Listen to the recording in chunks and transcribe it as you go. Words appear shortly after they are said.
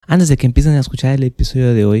Antes de que empiecen a escuchar el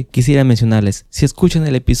episodio de hoy, quisiera mencionarles, si escuchan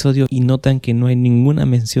el episodio y notan que no hay ninguna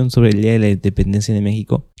mención sobre el Día de la Independencia de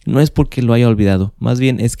México, no es porque lo haya olvidado, más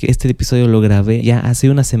bien es que este episodio lo grabé ya hace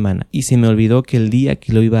una semana y se me olvidó que el día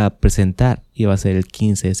que lo iba a presentar iba a ser el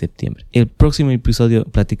 15 de septiembre. El próximo episodio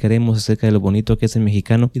platicaremos acerca de lo bonito que es el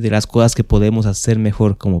mexicano y de las cosas que podemos hacer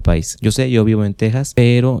mejor como país. Yo sé, yo vivo en Texas,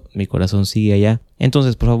 pero mi corazón sigue allá.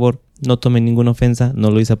 Entonces, por favor, no tomen ninguna ofensa, no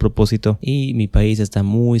lo hice a propósito y mi país está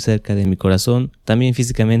muy cerca de mi corazón. También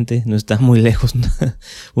físicamente no está muy lejos,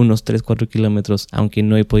 unos 3-4 kilómetros, aunque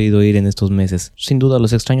no he podido ir en estos meses. Sin duda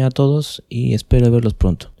los extraño a todos y espero verlos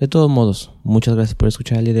pronto. De todos modos, muchas gracias por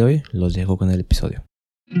escuchar el día de hoy. Los dejo con el episodio.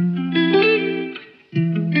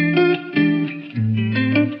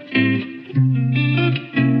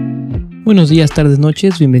 Buenos días, tardes,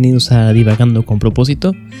 noches, bienvenidos a Divagando con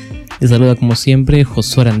Propósito. Les saluda como siempre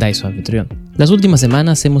Josué Aranday, su anfitrión. Las últimas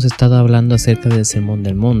semanas hemos estado hablando acerca del Sermón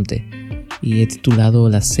del Monte y he titulado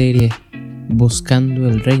la serie Buscando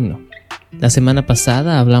el Reino. La semana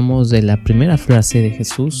pasada hablamos de la primera frase de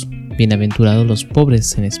Jesús, bienaventurados los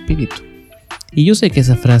pobres en espíritu. Y yo sé que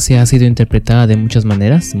esa frase ha sido interpretada de muchas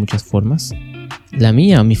maneras, de muchas formas. La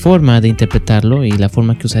mía, mi forma de interpretarlo y la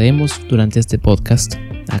forma que usaremos durante este podcast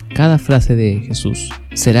a cada frase de Jesús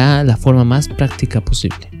será la forma más práctica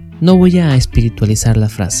posible. No voy a espiritualizar la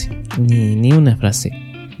frase, ni una frase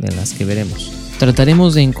de las que veremos.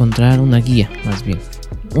 Trataremos de encontrar una guía, más bien,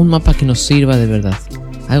 un mapa que nos sirva de verdad,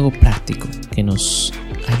 algo práctico que nos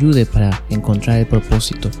ayude para encontrar el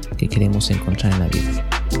propósito que queremos encontrar en la vida.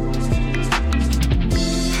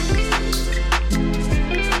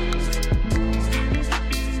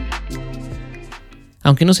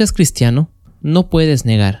 Aunque no seas cristiano, no puedes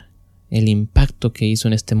negar el impacto que hizo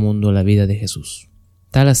en este mundo la vida de Jesús.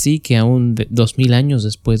 Tal así que aún 2000 años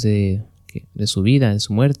después de su vida, de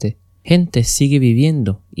su muerte, gente sigue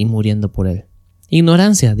viviendo y muriendo por él.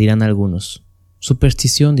 Ignorancia, dirán algunos.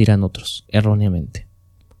 Superstición, dirán otros, erróneamente.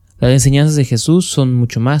 Las enseñanzas de Jesús son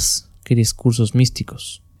mucho más que discursos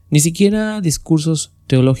místicos. Ni siquiera discursos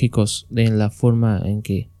teológicos de la forma en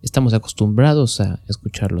que estamos acostumbrados a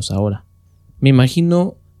escucharlos ahora. Me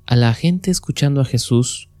imagino a la gente escuchando a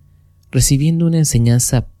Jesús recibiendo una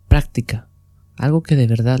enseñanza práctica, algo que de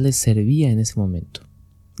verdad les servía en ese momento.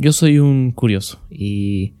 Yo soy un curioso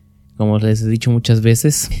y, como les he dicho muchas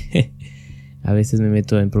veces, a veces me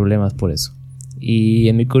meto en problemas por eso. Y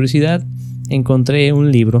en mi curiosidad encontré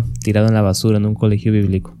un libro tirado en la basura en un colegio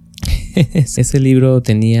bíblico. Ese libro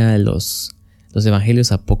tenía los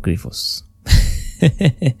evangelios apócrifos.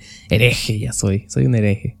 Hereje ya soy un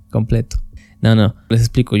hereje completo. No, les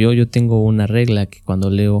explico, yo tengo una regla que cuando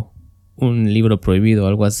leo un libro prohibido o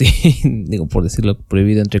algo así, digo por decirlo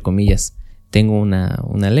prohibido entre comillas, tengo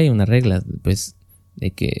una ley, una regla, pues,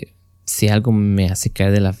 de que si algo me hace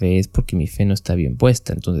caer de la fe es porque mi fe no está bien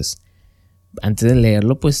puesta. Entonces, antes de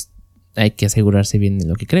leerlo, pues, hay que asegurarse bien de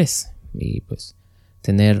lo que crees y pues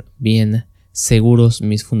tener bien seguros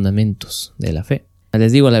mis fundamentos de la fe.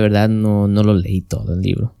 Les digo la verdad, no lo leí todo el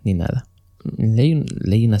libro, ni nada.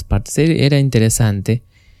 Leí unas partes. Era interesante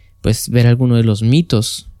pues ver algunos de los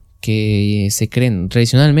mitos que se creen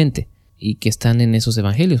tradicionalmente y que están en esos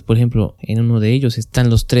evangelios. Por ejemplo, en uno de ellos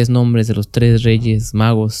están los 3 nombres de los 3 reyes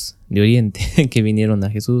magos de Oriente que vinieron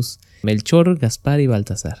a Jesús: Melchor, Gaspar y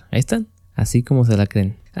Baltasar. Ahí están, así como se la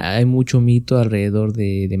creen. Hay mucho mito alrededor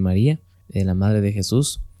de María, de la madre de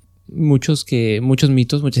Jesús. Muchos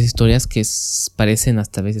mitos, muchas historias que parecen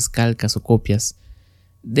hasta a veces calcas o copias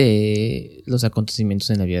de los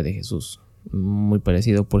acontecimientos en la vida de Jesús. Muy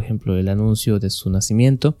parecido, por ejemplo, el anuncio de su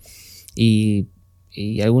nacimiento y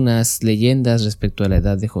algunas leyendas respecto a la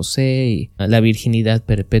edad de José y a la virginidad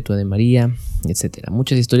perpetua de María, etc.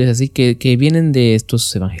 Muchas historias así que vienen de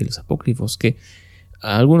estos evangelios apócrifos, que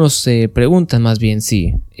algunos se preguntan más bien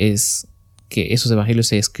si es que esos evangelios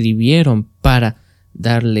se escribieron para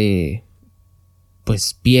darle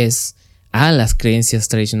pues pies a las creencias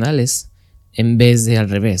tradicionales en vez de al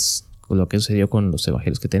revés, con lo que sucedió con los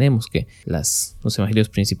evangelios que tenemos, que los evangelios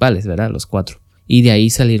principales, ¿verdad? Los 4. Y de ahí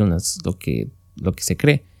salieron lo que se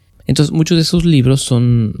cree. Entonces, muchos de esos libros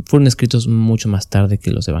fueron escritos mucho más tarde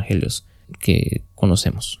que los evangelios que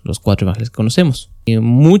conocemos, los 4 evangelios que conocemos. Y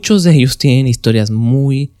muchos de ellos tienen historias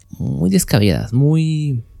muy, muy descabelladas,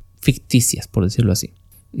 muy ficticias, por decirlo así.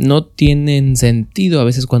 No tienen sentido a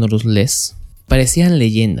veces cuando los lees. Parecían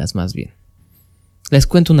leyendas más bien. Les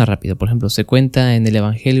cuento una rápida. Por ejemplo, se cuenta en el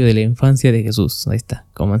Evangelio de la infancia de Jesús, ahí está,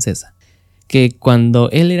 cómanse esa, que cuando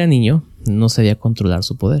él era niño no sabía controlar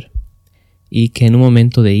su poder y que en un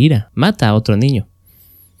momento de ira mata a otro niño.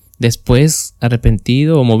 Después,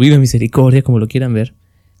 arrepentido o movido de misericordia, como lo quieran ver,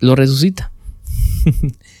 lo resucita.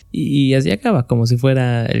 Y así acaba, como si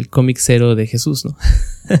fuera el cómic cero de Jesús, ¿no?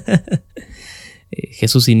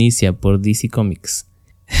 Jesús inicia por DC Comics.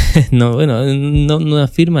 No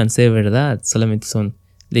afirman ser verdad, solamente son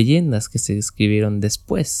leyendas que se escribieron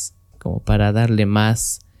después, como para darle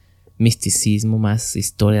más misticismo, más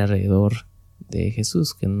historia alrededor de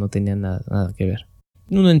Jesús, que no tenía nada que ver.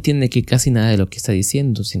 Uno entiende que casi nada de lo que está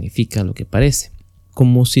diciendo significa lo que parece,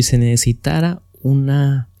 como si se necesitara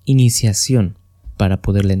una iniciación para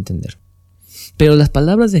poderla entender. Pero las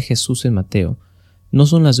palabras de Jesús en Mateo no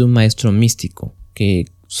son las de un maestro místico, que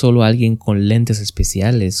solo alguien con lentes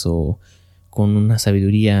especiales o con una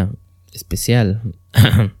sabiduría especial,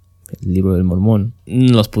 el libro del Mormón,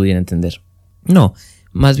 no los pudiera entender. No,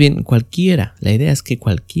 más bien cualquiera, la idea es que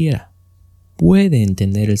cualquiera puede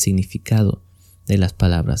entender el significado de las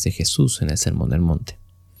palabras de Jesús en el Sermón del Monte.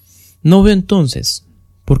 No veo entonces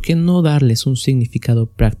por qué no darles un significado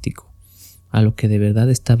práctico a lo que de verdad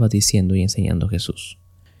estaba diciendo y enseñando Jesús.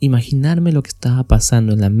 Imaginarme lo que estaba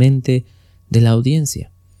pasando en la mente de la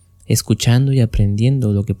audiencia, escuchando y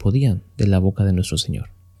aprendiendo lo que podían de la boca de nuestro Señor.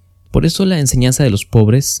 Por eso la enseñanza de los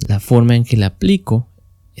pobres, la forma en que la aplico,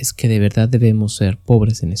 es que de verdad debemos ser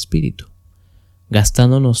pobres en espíritu,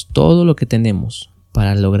 gastándonos todo lo que tenemos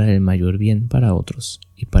para lograr el mayor bien para otros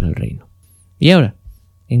y para el reino. Y ahora,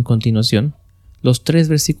 en continuación, los 3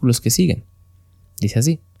 versículos que siguen. Dice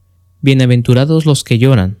así: Bienaventurados los que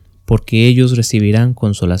lloran, porque ellos recibirán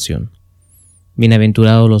consolación.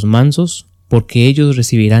 Bienaventurados los mansos, porque ellos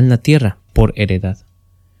recibirán la tierra por heredad.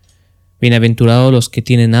 Bienaventurados los que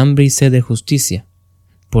tienen hambre y sed de justicia,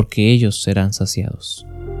 porque ellos serán saciados.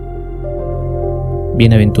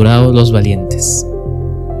 Bienaventurados los valientes.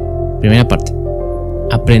 Primera parte: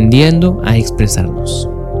 aprendiendo a expresarnos.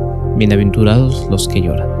 Bienaventurados los que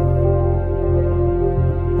lloran.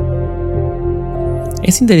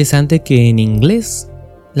 Es interesante que en inglés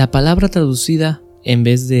la palabra traducida en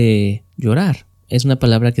vez de llorar es una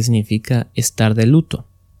palabra que significa estar de luto.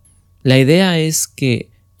 La idea es que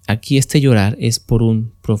aquí este llorar es por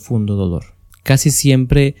un profundo dolor. Casi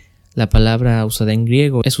siempre la palabra usada en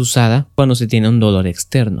griego es usada cuando se tiene un dolor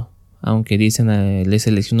externo, aunque dicen el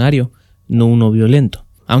diccionario, no uno violento.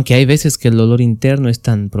 Aunque hay veces que el dolor interno es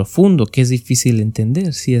tan profundo que es difícil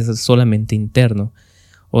entender si es solamente interno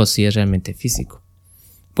o si es realmente físico.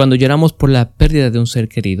 Cuando lloramos por la pérdida de un ser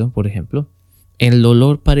querido, por ejemplo, el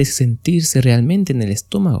dolor parece sentirse realmente en el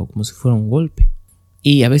estómago, como si fuera un golpe.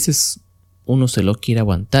 Y a veces uno se lo quiere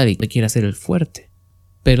aguantar y le quiere hacer el fuerte.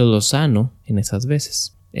 Pero lo sano en esas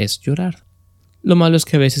veces es llorar. Lo malo es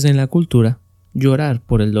que a veces en la cultura, llorar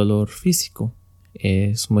por el dolor físico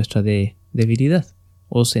es muestra de debilidad.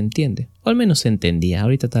 O se entiende, o al menos se entendía,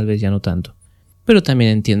 ahorita tal vez ya no tanto. Pero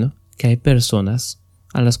también entiendo que hay personas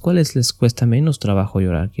a las cuales les cuesta menos trabajo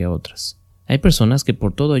llorar que a otras. Hay personas que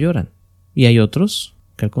por todo lloran, y hay otros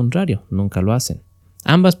que al contrario, nunca lo hacen.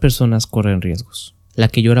 Ambas personas corren riesgos. La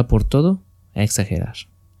que llora por todo, a exagerar,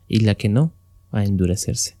 y la que no, a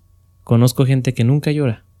endurecerse. Conozco gente que nunca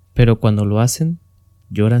llora, pero cuando lo hacen,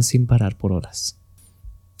 lloran sin parar por horas.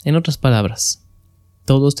 En otras palabras,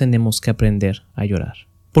 todos tenemos que aprender a llorar.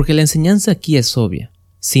 Porque la enseñanza aquí es obvia.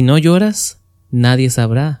 Si no lloras, nadie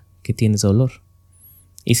sabrá que tienes dolor.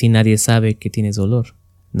 Y si nadie sabe que tienes dolor,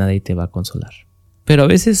 nadie te va a consolar. Pero a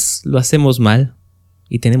veces lo hacemos mal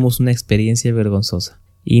y tenemos una experiencia vergonzosa.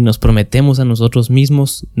 Y nos prometemos a nosotros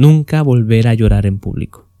mismos nunca volver a llorar en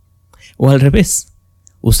público. O al revés,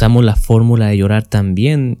 usamos la fórmula de llorar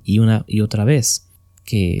también y una y otra vez.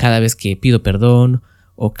 Que cada vez que pido perdón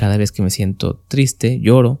o cada vez que me siento triste,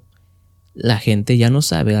 lloro, la gente ya no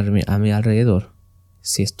sabe a mi alrededor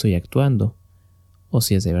si estoy actuando o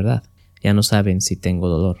si es de verdad. Ya no saben si tengo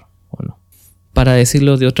dolor o no. Para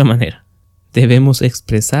decirlo de otra manera, debemos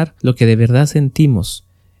expresar lo que de verdad sentimos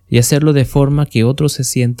y hacerlo de forma que otros se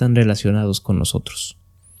sientan relacionados con nosotros.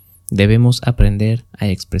 Debemos aprender a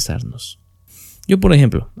expresarnos. Yo, por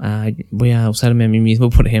ejemplo, voy a usarme a mí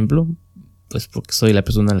mismo, por ejemplo, pues porque soy la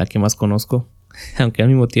persona a la que más conozco, aunque al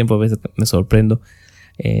mismo tiempo a veces me sorprendo,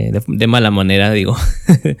 de mala manera, digo,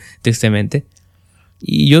 tristemente.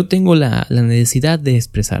 Y yo tengo la necesidad de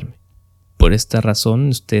expresarme. Por esta razón,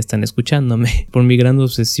 ustedes están escuchándome, por mi gran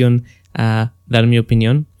obsesión a dar mi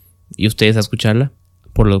opinión y ustedes a escucharla,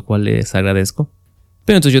 por lo cual les agradezco.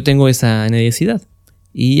 Pero entonces yo tengo esa necesidad.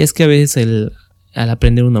 Y es que a veces al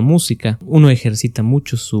aprender una música, uno ejercita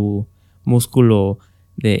mucho su músculo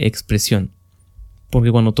de expresión.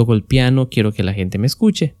 Porque cuando toco el piano quiero que la gente me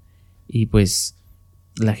escuche. Y pues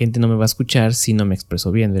la gente no me va a escuchar si no me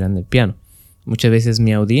expreso bien delante del piano. Muchas veces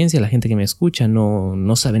mi audiencia, la gente que me escucha,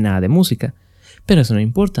 no sabe nada de música. Pero eso no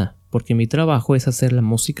importa, porque mi trabajo es hacer la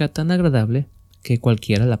música tan agradable que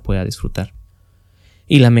cualquiera la pueda disfrutar.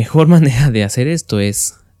 Y la mejor manera de hacer esto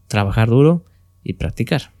es trabajar duro y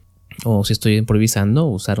practicar. O si estoy improvisando,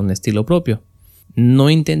 usar un estilo propio. No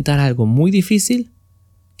intentar algo muy difícil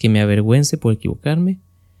que me avergüence por equivocarme,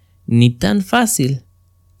 ni tan fácil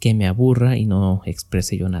que me aburra y no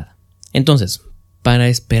exprese yo nada. Entonces, para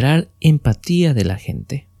esperar empatía de la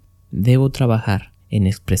gente, debo trabajar en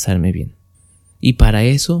expresarme bien. Y para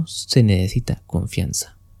eso se necesita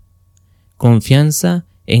confianza. Confianza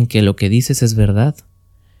en que lo que dices es verdad.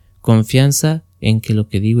 Confianza en que lo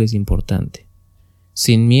que digo es importante.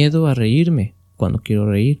 Sin miedo a reírme cuando quiero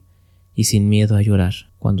reír y sin miedo a llorar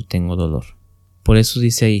cuando tengo dolor. Por eso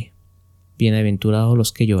dice ahí, bienaventurados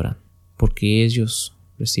los que lloran, porque ellos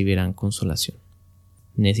recibirán consolación.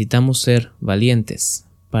 Necesitamos ser valientes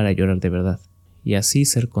para llorar de verdad y así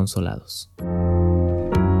ser consolados.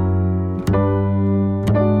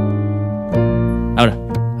 Ahora,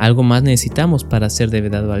 algo más necesitamos para ser de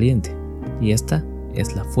verdad valiente, y esta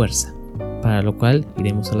es la fuerza, para lo cual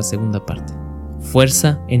iremos a la segunda parte.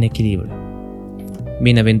 Fuerza en equilibrio.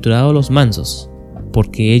 Bienaventurados los mansos,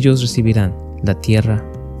 porque ellos recibirán la tierra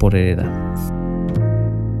por heredad.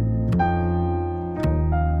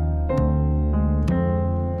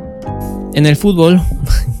 En el fútbol,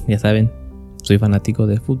 ya saben, soy fanático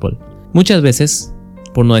del fútbol. Muchas veces,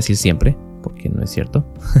 por no decir siempre, porque no es cierto,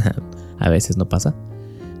 a veces no pasa,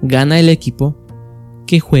 gana el equipo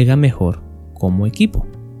que juega mejor como equipo.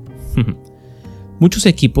 Muchos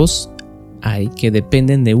equipos hay que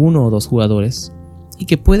dependen de uno o dos jugadores y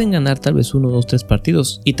que pueden ganar tal vez 1, 2, 3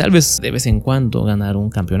 partidos y tal vez de vez en cuando ganar un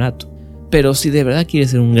campeonato. Pero si de verdad quiere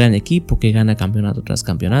ser un gran equipo que gana campeonato tras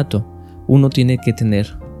campeonato, uno tiene que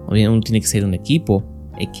ser un equipo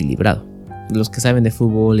equilibrado. Los que saben de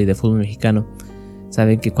fútbol y de fútbol mexicano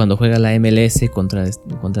saben que cuando juega la MLS contra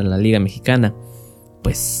la Liga Mexicana,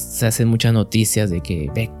 pues se hacen muchas noticias de que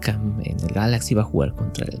Beckham en el Galaxy va a jugar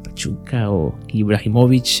contra el Pachuca o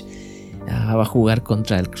Ibrahimovic va a jugar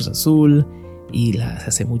contra el Cruz Azul y se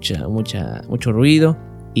hace mucho ruido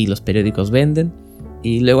y los periódicos venden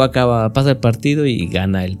y luego pasa el partido y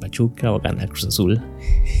gana el Pachuca o gana el Cruz Azul.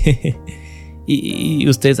 y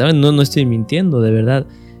ustedes saben, no estoy mintiendo, de verdad.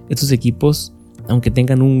 Estos equipos, aunque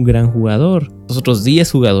tengan un gran jugador, los otros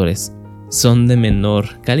 10 jugadores son de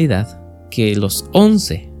menor calidad que los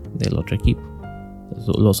 11 del otro equipo,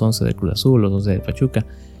 los 11 del Cruz Azul, los 11 del Pachuca,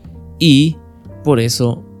 y por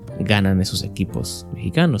eso ganan esos equipos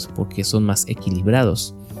mexicanos, porque son más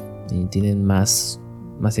equilibrados y tienen más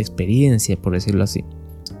experiencia, por decirlo así.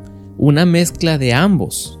 Una mezcla de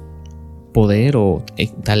ambos, poder o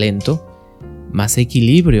talento, más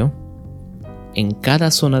equilibrio en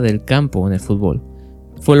cada zona del campo en el fútbol,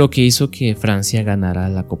 fue lo que hizo que Francia ganara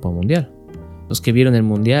la Copa Mundial. Los que vieron el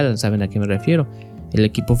Mundial saben a qué me refiero. El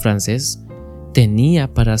equipo francés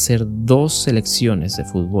tenía para hacer 2 selecciones de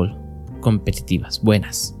fútbol competitivas,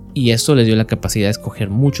 buenas. Y eso les dio la capacidad de escoger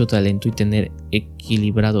mucho talento y tener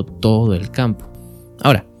equilibrado todo el campo.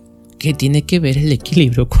 Ahora, ¿qué tiene que ver el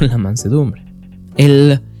equilibrio con la mansedumbre?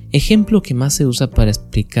 El ejemplo que más se usa para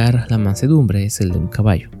explicar la mansedumbre es el de un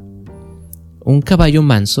caballo. Un caballo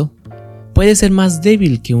manso puede ser más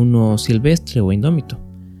débil que uno silvestre o indómito,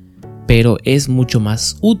 pero es mucho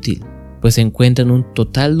más útil, pues se encuentra en un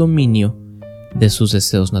total dominio de sus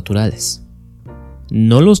deseos naturales.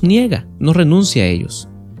 No los niega, no renuncia a ellos,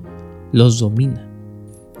 los domina,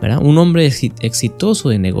 ¿verdad? Un hombre exitoso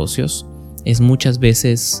de negocios es muchas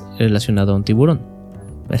veces relacionado a un tiburón,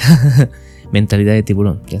 ¿verdad? Mentalidad de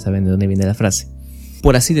tiburón, ya saben de dónde viene la frase.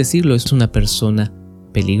 Por así decirlo, es una persona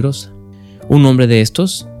peligrosa. Un hombre de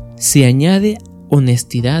estos, si añade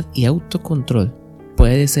honestidad y autocontrol,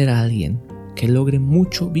 puede ser alguien que logre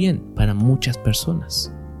mucho bien para muchas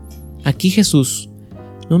personas. Aquí Jesús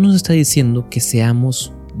no nos está diciendo que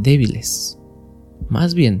seamos débiles.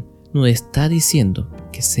 Más bien, nos está diciendo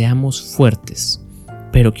que seamos fuertes,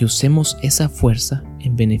 pero que usemos esa fuerza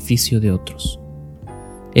en beneficio de otros.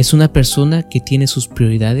 Es una persona que tiene sus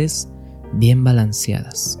prioridades bien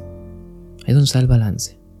balanceadas. Ahí donde está el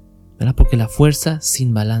balance, ¿verdad? Porque la fuerza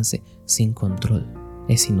sin balance, sin control,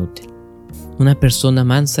 es inútil. Una persona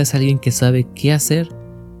mansa es alguien que sabe qué hacer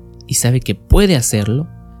y sabe que puede hacerlo,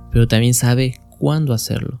 pero también sabe cuándo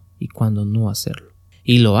hacerlo y cuándo no hacerlo.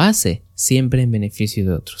 Y lo hace siempre en beneficio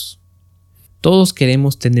de otros. Todos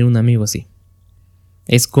queremos tener un amigo así.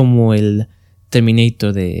 Es como el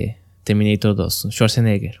Terminator de Terminator 2,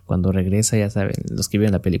 Schwarzenegger. Cuando regresa, ya saben, los que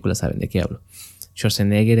vieron la película saben de qué hablo.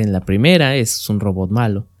 Schwarzenegger en la primera es un robot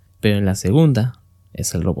malo, pero en la segunda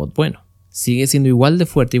es el robot bueno. Sigue siendo igual de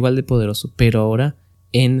fuerte, igual de poderoso, pero ahora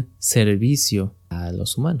en servicio a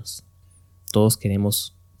los humanos. Todos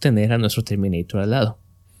queremos tener a nuestro Terminator al lado.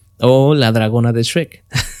 O la dragona de Shrek.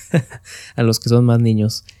 A los que son más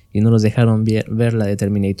niños y no nos dejaron ver la de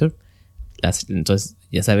Terminator. Entonces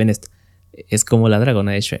ya saben esto. Es como la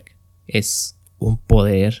dragona de Shrek. Es un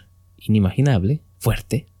poder inimaginable,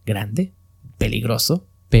 fuerte, grande, peligroso,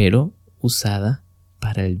 pero usada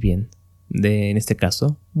para el bien de, en este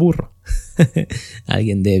caso, burro.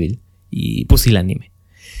 Alguien débil y pusilánime.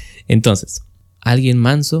 Entonces, alguien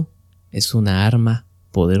manso es una arma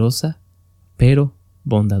poderosa, pero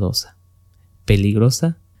bondadosa.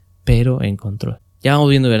 Peligrosa, pero en control. Ya vamos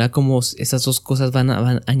viendo, ¿verdad?, cómo esas dos cosas van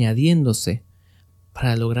añadiéndose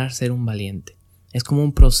para lograr ser un valiente. Es como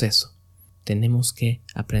un proceso. Tenemos que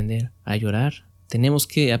aprender a llorar. Tenemos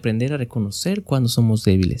que aprender a reconocer cuando somos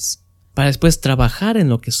débiles, para después trabajar en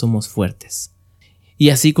lo que somos fuertes. Y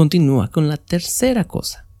así continúa con la tercera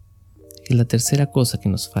cosa. Y la tercera cosa que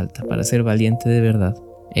nos falta para ser valiente de verdad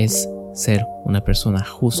es ser una persona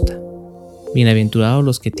justa. Bienaventurados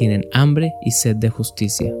los que tienen hambre y sed de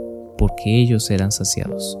justicia, porque ellos serán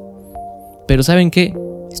saciados. Pero ¿saben qué?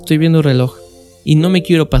 Estoy viendo el reloj y no me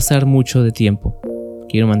quiero pasar mucho de tiempo.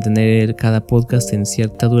 Quiero mantener cada podcast en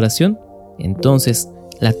cierta duración. Entonces,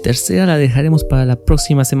 la tercera la dejaremos para la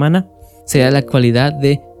próxima semana. Será la cualidad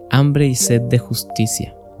de hambre y sed de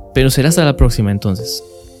justicia. Pero será hasta la próxima entonces.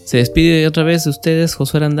 Se despide otra vez de ustedes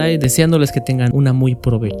Josué Aranday, deseándoles que tengan una muy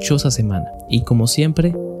provechosa semana. Y como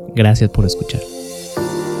siempre, gracias por escuchar.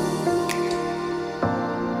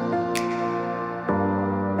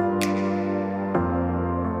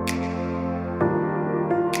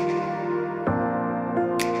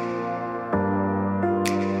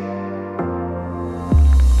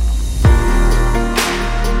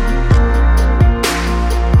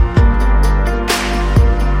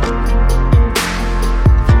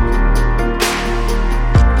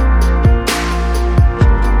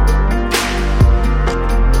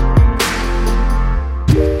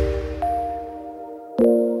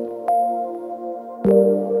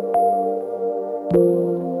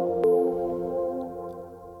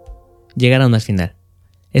 Llegaron al final.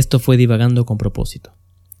 Esto fue Divagando con Propósito.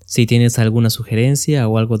 Si tienes alguna sugerencia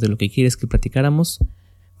o algo de lo que quieres que platicáramos,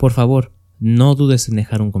 por favor, no dudes en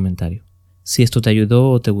dejar un comentario. Si esto te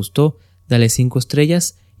ayudó o te gustó, dale 5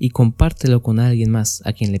 estrellas y compártelo con alguien más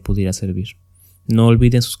a quien le pudiera servir. No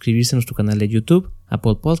olviden suscribirse a nuestro canal de YouTube,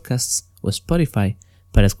 Apple Podcasts o Spotify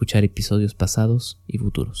para escuchar episodios pasados y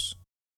futuros.